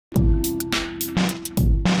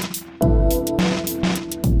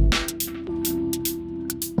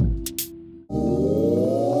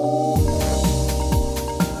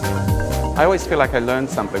always feel like I learned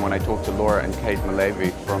something when I talk to Laura and Kate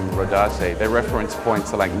Mulleavy from Rodarte. Their reference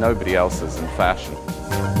points are like nobody else's in fashion.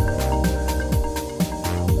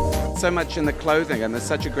 So much in the clothing, and there's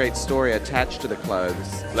such a great story attached to the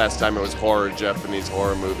clothes. Last time it was horror, Japanese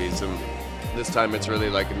horror movies, and this time it's really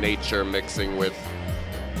like nature mixing with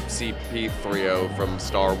C-3PO from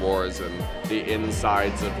Star Wars and the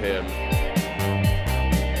insides of him.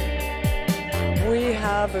 We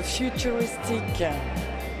have a futuristic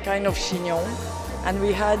kind of chignon, and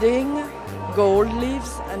we're adding gold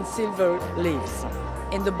leaves and silver leaves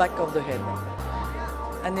in the back of the head.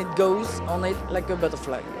 And it goes on it like a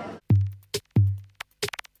butterfly.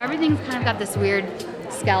 Everything's kind of got this weird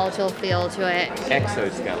skeletal feel to it.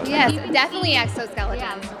 Exoskeleton. Yes, definitely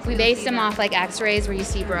exoskeletons. We based them off like x-rays where you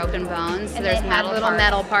see broken bones. So there's little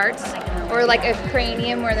metal parts. Or like a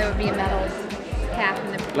cranium where there would be a metal cap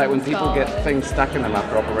in the Like when skull. people get things stuck in them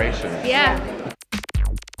after operation. Yeah.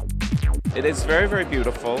 It is very, very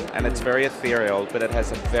beautiful, and it's very ethereal, but it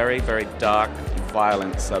has a very, very dark,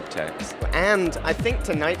 violent subtext. And I think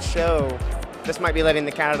tonight's show, this might be letting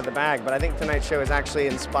the cat out of the bag, but I think tonight's show is actually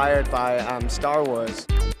inspired by Star Wars.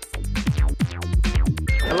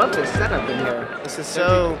 I love this setup in here. This is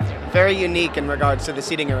so very unique in regards to the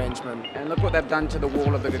seating arrangement. And look what they've done to the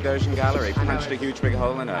wall of the Gagosian Gallery. Punched a huge big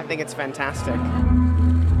hole in it. I think it's fantastic.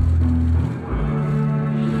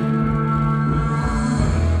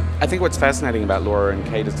 I think what's fascinating about Laura and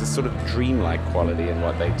Kate is this sort of dreamlike quality in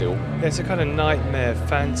what they do. It's a kind of nightmare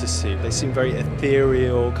fantasy. They seem very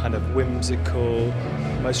ethereal, kind of whimsical,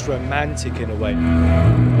 almost romantic in a way.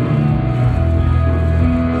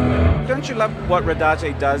 Don't you love what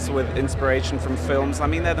Rodarte does with inspiration from films? I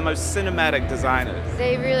mean, they're the most cinematic designers.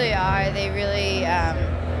 They really are. They really,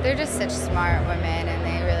 they're just such smart women, and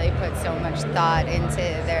they really put so much thought into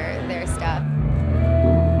their stuff.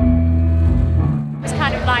 It's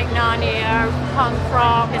kind of like Narnia, punk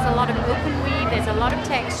rock. There's a lot of open weave, there's a lot of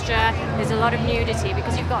texture, there's a lot of nudity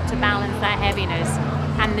because you've got to balance that heaviness.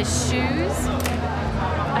 And the shoes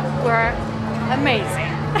were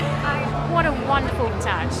amazing. What a wonderful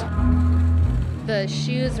touch. The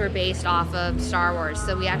shoes were based off of Star Wars,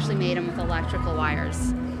 so we actually made them with electrical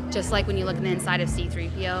wires. Just like when you look in the inside of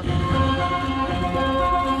C-3PO.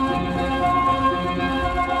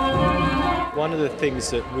 One of the things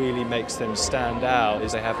that really makes them stand out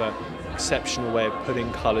is they have an exceptional way of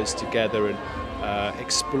putting colours together and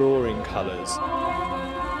exploring colours.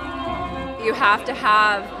 You have to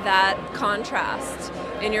have that contrast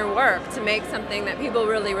in your work to make something that people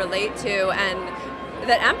really relate to and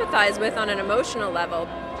that empathize with on an emotional level.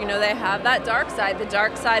 You know, they have that dark side, the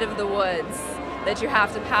dark side of the woods that you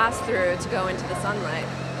have to pass through to go into the sunlight.